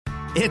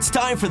It's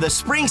time for the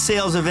spring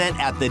sales event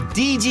at the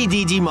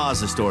DGDG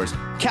Mazda stores.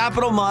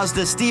 Capital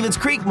Mazda, Stevens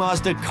Creek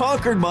Mazda,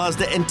 Concord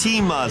Mazda, and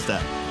Team Mazda.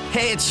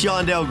 Hey, it's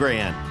Sean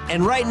Delgrand.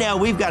 And right now,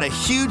 we've got a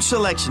huge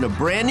selection of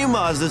brand new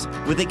Mazdas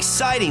with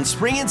exciting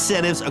spring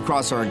incentives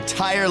across our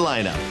entire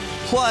lineup.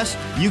 Plus,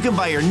 you can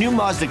buy your new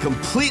Mazda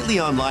completely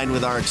online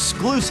with our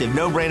exclusive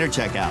no-brainer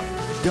checkout.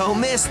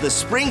 Don't miss the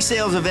spring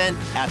sales event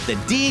at the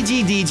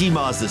DGDG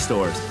Mazda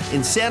stores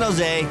in San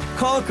Jose,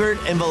 Concord,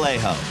 and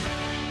Vallejo.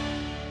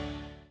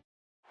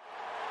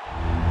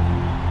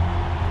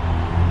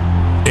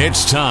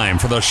 It's time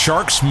for the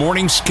Sharks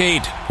Morning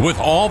Skate with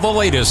all the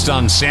latest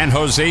on San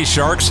Jose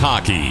Sharks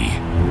hockey.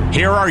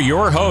 Here are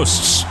your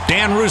hosts,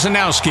 Dan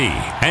Rusanowski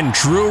and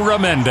Drew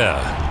Remenda.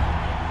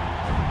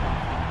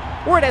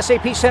 We're at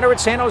SAP Center at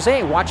San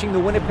Jose watching the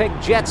Winnipeg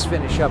Jets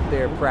finish up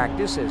their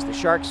practice as the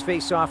Sharks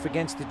face off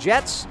against the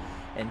Jets.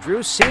 And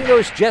Drew, seeing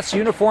those Jets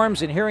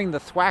uniforms and hearing the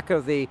thwack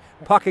of the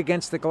puck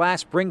against the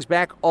glass brings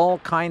back all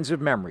kinds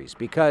of memories,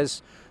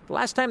 because the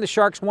last time the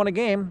Sharks won a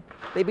game,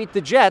 they beat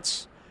the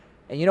Jets.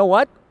 And you know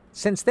what?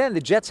 Since then,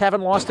 the Jets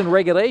haven't lost in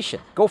regulation.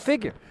 Go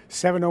figure.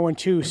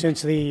 7-0-2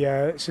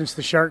 since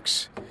the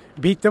Sharks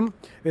beat them.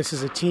 This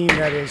is a team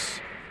that is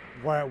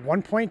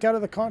 1 point out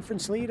of the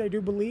conference lead, I do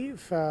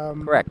believe.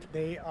 Correct.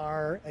 They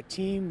are a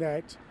team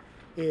that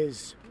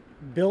is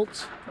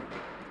built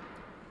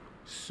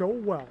so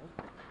well,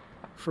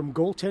 from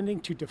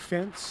goaltending to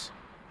defense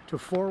to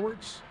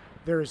forwards.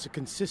 There is a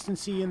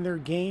consistency in their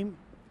game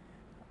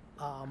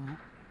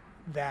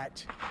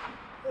that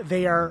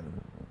they are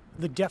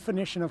the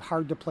definition of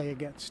hard to play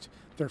against.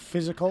 They're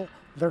physical,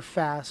 they're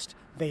fast,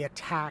 they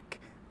attack,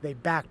 they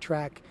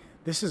backtrack.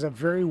 This is a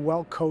very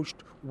well-coached,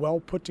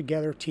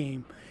 well-put-together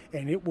team,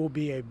 and it will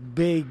be a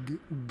big,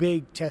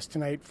 big test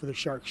tonight for the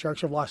Sharks.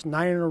 Sharks have lost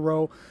 9 in a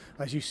row,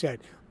 as you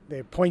said. They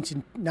have points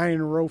in 9 in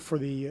a row for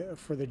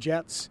the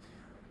Jets.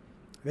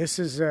 This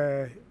is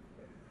a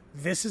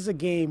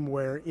game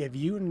where if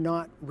you're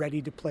not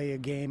ready to play a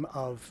game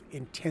of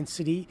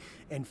intensity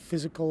and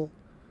physical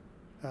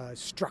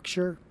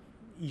structure,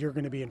 you're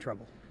going to be in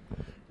trouble.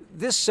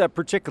 This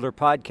particular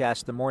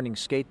podcast, The Morning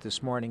Skate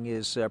this morning,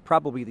 is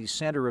probably the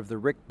center of the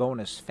Rick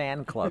Bowness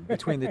fan club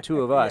between the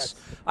two of us.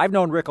 Yes. I've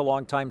known Rick a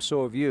long time,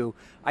 so have you.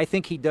 I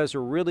think he does a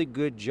really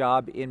good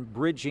job in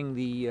bridging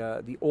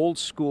the old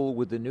school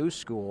with the new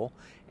school.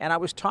 And I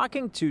was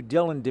talking to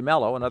Dylan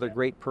DeMello, another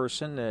great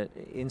person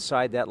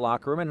inside that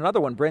locker room, and another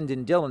one,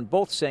 Brendan Dillon,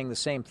 both saying the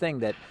same thing,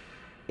 that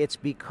it's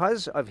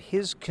because of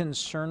his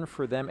concern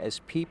for them as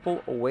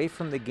people away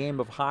from the game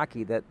of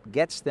hockey that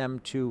gets them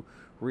to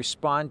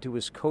respond to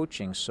his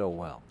coaching so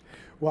well.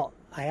 Well,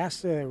 I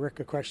asked Rick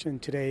a question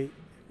today,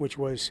 which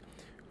was,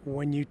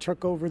 when you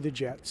took over the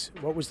Jets,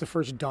 what was the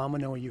first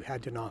domino you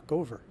had to knock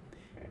over?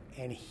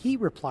 And he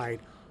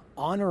replied,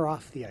 on or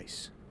off the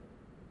ice,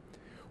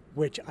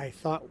 which I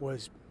thought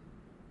was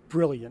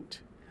brilliant,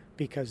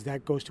 because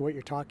that goes to what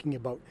you're talking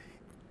about.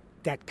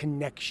 That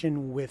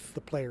connection with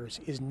the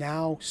players is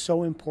now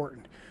so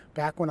important.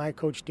 Back when I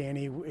coached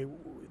Danny,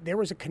 there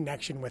was a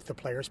connection with the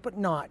players, but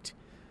not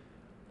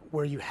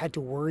where you had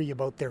to worry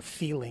about their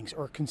feelings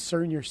or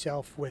concern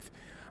yourself with,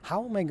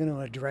 how am I going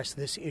to address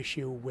this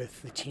issue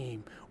with the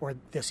team or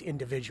this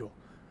individual?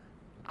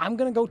 I'm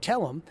going to go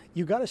tell them,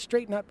 you got to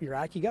straighten up your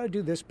act, you got to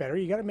do this better,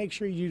 you got to make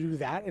sure you do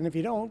that, and if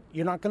you don't,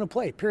 you're not going to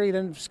play, period,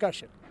 end of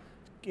discussion.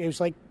 It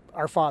was like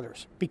our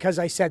fathers, because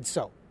I said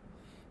so.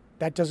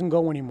 That doesn't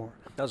go anymore.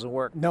 Doesn't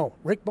work. No.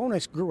 Rick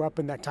Bowness grew up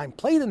in that time,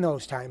 played in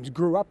those times,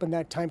 grew up in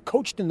that time,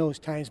 coached in those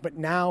times, but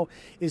now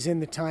is in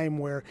the time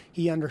where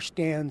he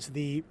understands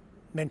the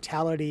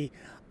mentality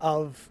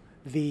of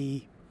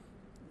the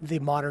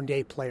modern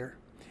day player.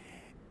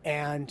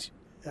 And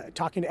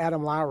talking to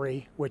Adam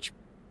Lowry, which,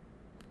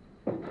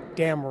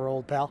 damn, we're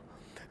old, pal.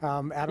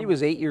 Adam, he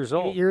was 8 years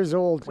old. 8 years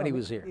old when he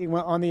was here. He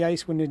went on the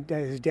ice when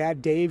his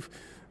dad, Dave,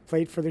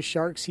 played for the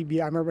Sharks. I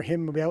remember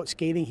him out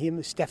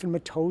skating. Stefan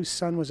Matteau's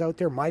son was out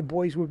there. My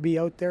boys would be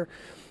out there.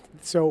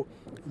 So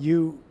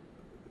you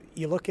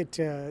look at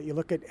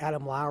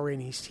Adam Lowry,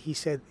 and he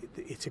said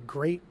it's a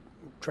great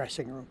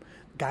dressing room.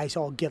 Guys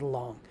all get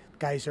along.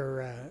 Guys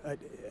are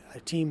a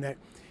team that,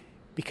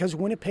 because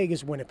Winnipeg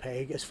is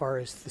Winnipeg, as far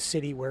as the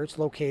city where it's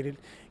located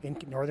in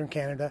northern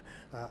Canada,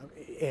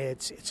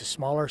 it's a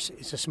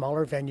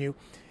smaller venue.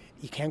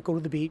 You can't go to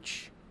the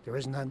beach. There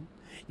is none.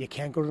 You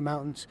can't go to the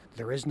mountains.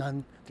 There is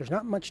none. There's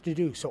not much to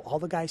do. So all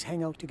the guys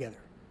hang out together.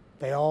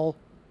 They all,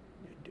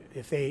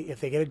 if they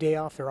get a day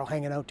off, they're all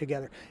hanging out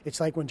together. It's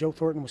like when Joe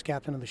Thornton was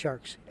captain of the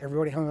Sharks.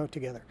 Everybody hung out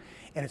together.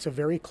 And it's a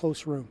very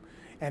close room.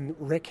 And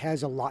Rick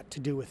has a lot to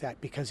do with that,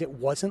 because it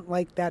wasn't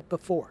like that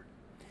before.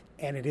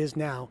 And it is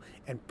now.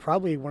 And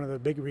probably one of the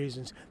big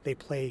reasons they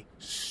play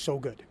so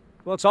good.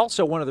 Well, it's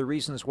also one of the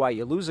reasons why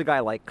you lose a guy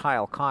like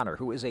Kyle Connor,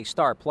 who is a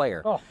star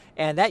player,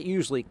 and that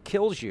usually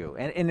kills you.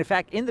 And in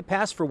fact, in the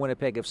past for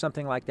Winnipeg, if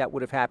something like that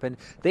would have happened,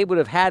 they would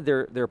have had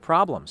their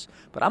problems.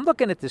 But I'm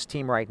looking at this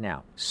team right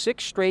now.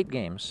 6 straight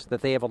games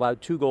that they have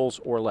allowed 2 goals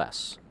or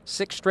less.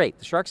 6 straight.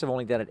 The Sharks have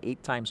only done it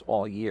 8 times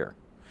all year.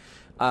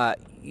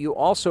 You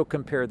also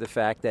compare the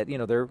fact that,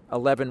 they're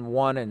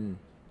 11-1-2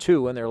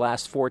 in their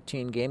last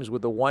 14 games,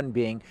 with the one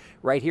being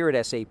right here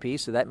at SAP,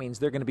 so that means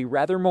they're going to be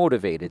rather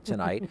motivated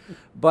tonight.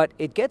 But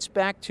it gets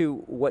back to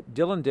what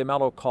Dylan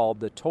DeMello called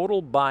the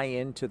total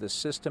buy-in to the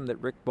system that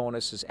Rick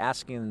Bowness is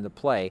asking them to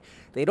play.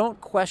 They don't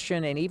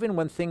question, and even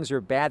when things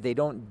are bad, they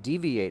don't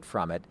deviate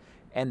from it.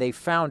 And they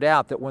found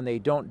out that when they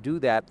don't do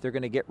that, they're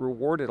going to get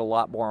rewarded a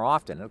lot more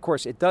often. And of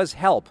course, it does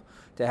help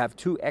to have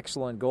two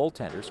excellent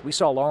goaltenders. We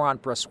saw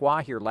Laurent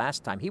Brossoit here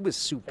last time. He was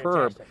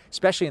superb,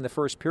 especially in the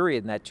first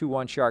period in that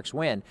 2-1 Sharks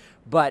win.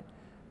 But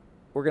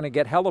we're going to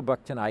get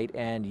Hellebuyck tonight,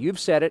 and you've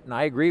said it, and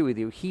I agree with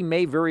you. He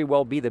may very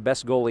well be the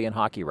best goalie in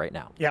hockey right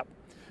now. Yep.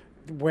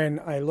 When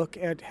I look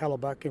at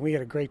Hellebuyck, and we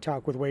had a great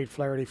talk with Wade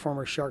Flaherty,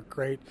 former Shark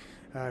great,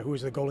 who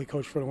was the goalie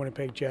coach for the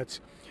Winnipeg Jets.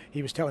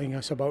 He was telling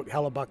us about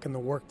Hellebuyck and the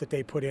work that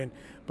they put in.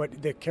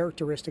 But the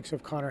characteristics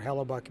of Connor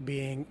Hellebuyck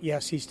being,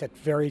 yes, he's that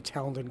very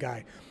talented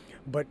guy.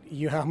 But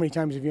how many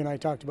times have you and I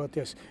talked about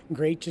this?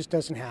 Great just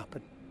doesn't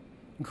happen.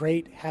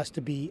 Great has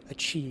to be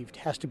achieved,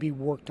 has to be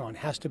worked on,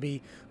 has to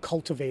be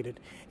cultivated.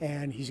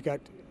 And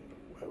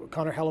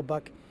Connor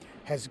Hellebuyck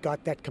has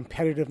got that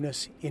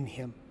competitiveness in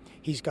him.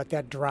 He's got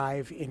that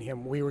drive in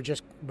him.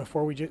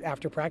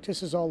 After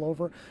practice is all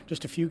over,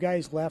 just a few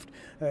guys left,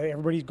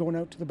 everybody's going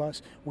out to the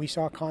bus. We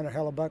saw Connor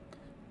Hellebuyck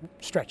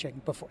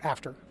stretching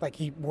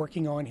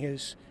working on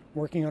his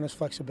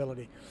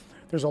flexibility.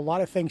 There's a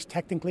lot of things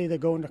technically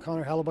that go into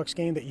Connor Hellebuyck's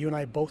game that you and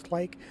I both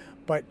like,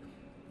 but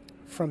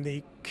from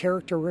the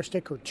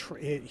characteristic or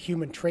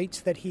human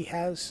traits that he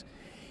has,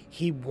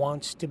 he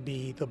wants to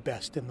be the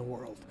best in the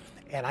world.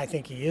 And I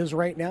think he is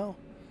right now.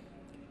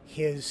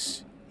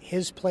 His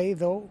play,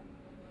 though,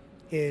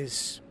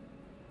 is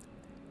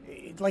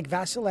like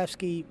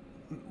Vasilevsky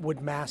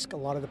would mask a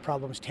lot of the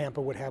problems Tampa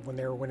would have when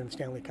they were winning the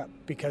Stanley Cup,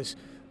 because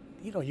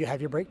you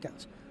have your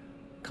breakdowns.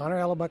 Connor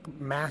Hellebuyck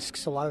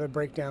masks a lot of the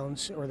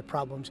breakdowns or the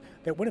problems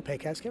that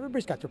Winnipeg has.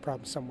 Everybody's got their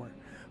problems somewhere.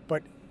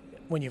 But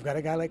when you've got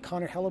a guy like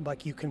Connor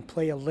Hellebuyck, you can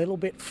play a little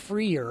bit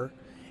freer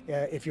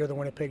if you're the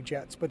Winnipeg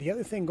Jets. But the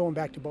other thing, going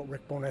back to about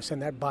Rick Bowness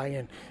and that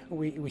buy-in,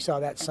 we saw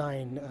that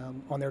sign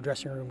on their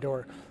dressing room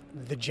door,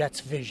 the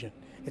Jets' vision.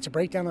 It's a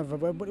breakdown of,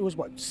 it was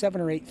 7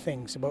 or 8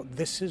 things about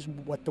this is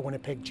what the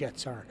Winnipeg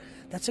Jets are.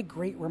 That's a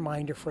great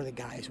reminder for the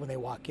guys when they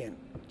walk in.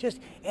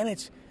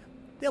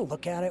 They'll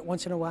look at it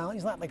once in a while.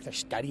 It's not like they're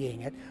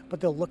studying it, but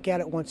they'll look at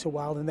it once in a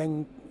while, and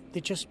then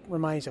it just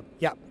reminds them,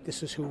 yeah,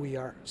 this is who we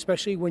are.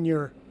 Especially when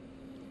you're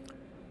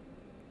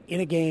in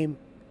a game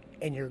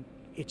and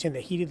it's in the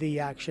heat of the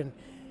action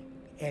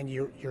and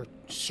you're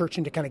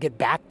searching to kind of get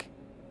back.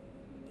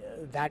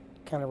 That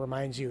kind of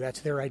reminds you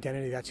that's their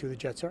identity. That's who the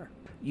Jets are.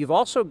 You've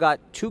also got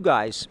two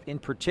guys in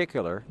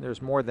particular.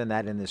 There's more than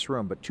that in this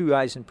room, but two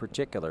guys in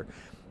particular,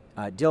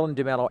 Dylan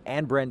DeMello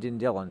and Brendan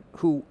Dillon,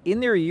 who in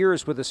their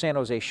years with the San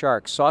Jose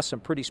Sharks saw some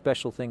pretty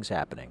special things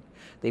happening.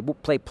 They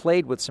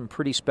played with some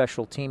pretty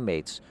special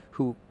teammates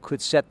who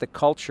could set the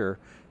culture,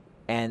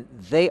 and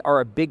they are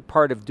a big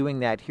part of doing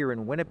that here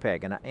in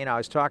Winnipeg. And I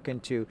was talking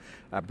to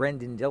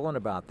Brendan Dillon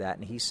about that,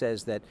 and he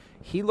says that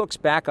he looks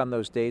back on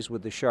those days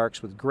with the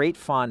Sharks with great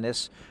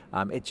fondness.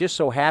 It just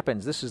so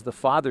happens this is the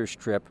father's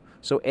trip.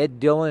 So Ed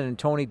Dillon and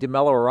Tony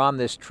DeMello are on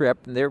this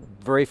trip, and they're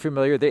very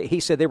familiar. He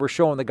said they were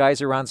showing the guys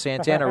around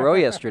Santana Row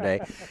yesterday.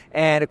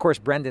 And, of course,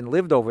 Brendan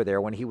lived over there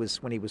when he was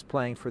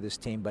playing for this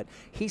team. But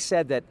he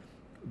said that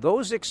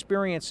those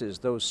experiences,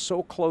 those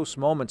so close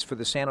moments for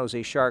the San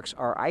Jose Sharks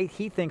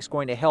he thinks,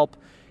 going to help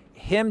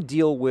him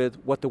deal with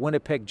what the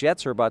Winnipeg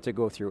Jets are about to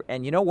go through.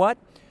 And you know what?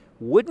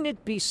 Wouldn't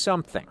it be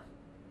something?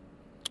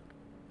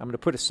 I'm going to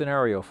put a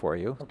scenario for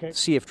you. Okay.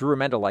 See if Drew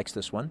Remenda likes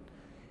this one.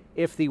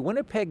 If the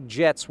Winnipeg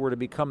Jets were to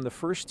become the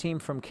first team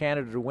from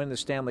Canada to win the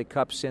Stanley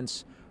Cup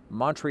since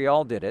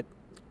Montreal did it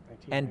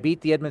and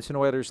beat the Edmonton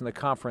Oilers in the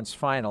conference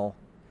final,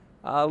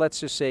 let's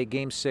just say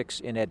Game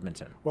 6 in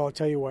Edmonton. Well, I'll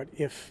tell you what,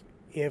 if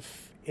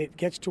it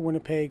gets to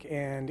Winnipeg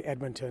and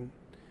Edmonton,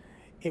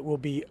 it will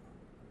be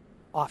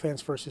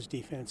offense versus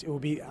defense. It will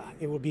be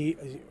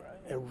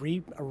a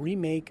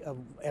remake of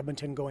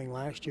Edmonton going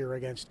last year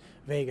against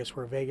Vegas,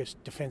 where Vegas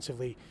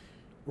defensively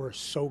were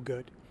so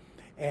good.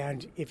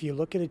 And if you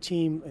look at a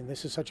team, and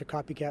this is such a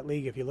copycat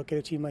league, if you look at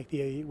a team like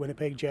the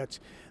Winnipeg Jets,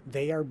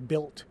 they are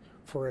built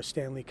for a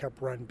Stanley Cup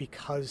run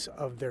because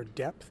of their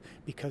depth,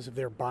 because of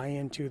their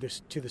buy-in to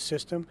the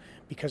system,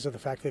 because of the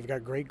fact they've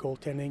got great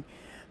goaltending.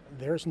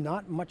 There's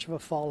not much of a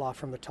fall off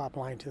from the top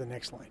line to the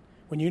next line.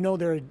 When you know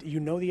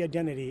the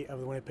identity of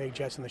the Winnipeg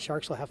Jets, and the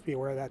Sharks will have to be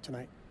aware of that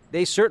tonight.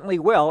 They certainly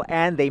will,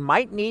 and they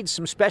might need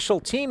some special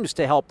teams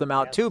to help them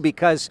out, too,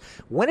 because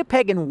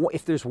Winnipeg,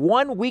 if there's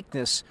one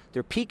weakness,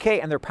 their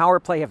PK and their power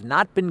play have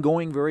not been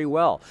going very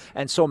well.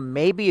 And so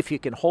maybe if you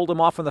can hold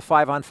them off on the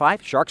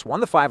 5-on-5, Sharks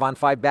won the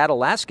 5-on-5 battle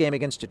last game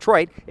against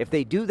Detroit. If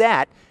they do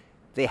that,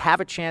 they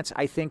have a chance,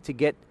 I think, to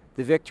get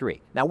the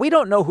victory. Now, we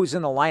don't know who's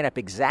in the lineup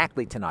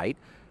exactly tonight.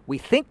 We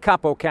think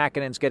Kaapo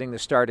Kähkönen's getting the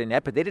start in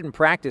net, but they didn't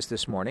practice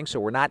this morning, so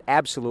we're not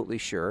absolutely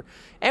sure.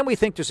 And we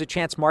think there's a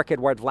chance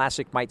Marc-Edouard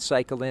Vlasic might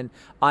cycle in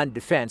on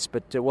defense,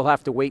 but we'll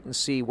have to wait and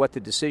see what the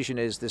decision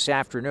is this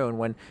afternoon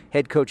when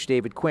head coach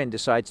David Quinn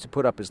decides to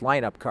put up his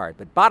lineup card.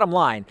 But bottom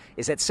line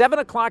is at 7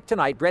 o'clock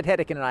tonight, Brett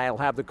Hedican and I will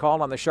have the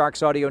call on the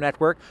Sharks Audio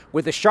Network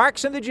with the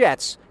Sharks and the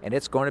Jets, and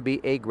it's going to be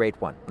a great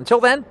one.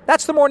 Until then,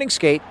 that's the Morning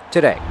Skate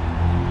today.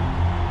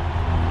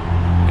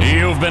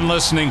 You've been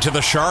listening to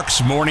the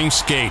Sharks Morning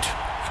Skate.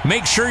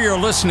 Make sure you're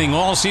listening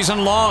all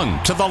season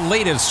long to the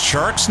latest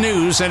Sharks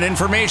news and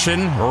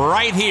information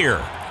right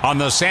here on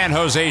the San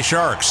Jose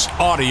Sharks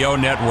Audio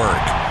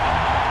Network.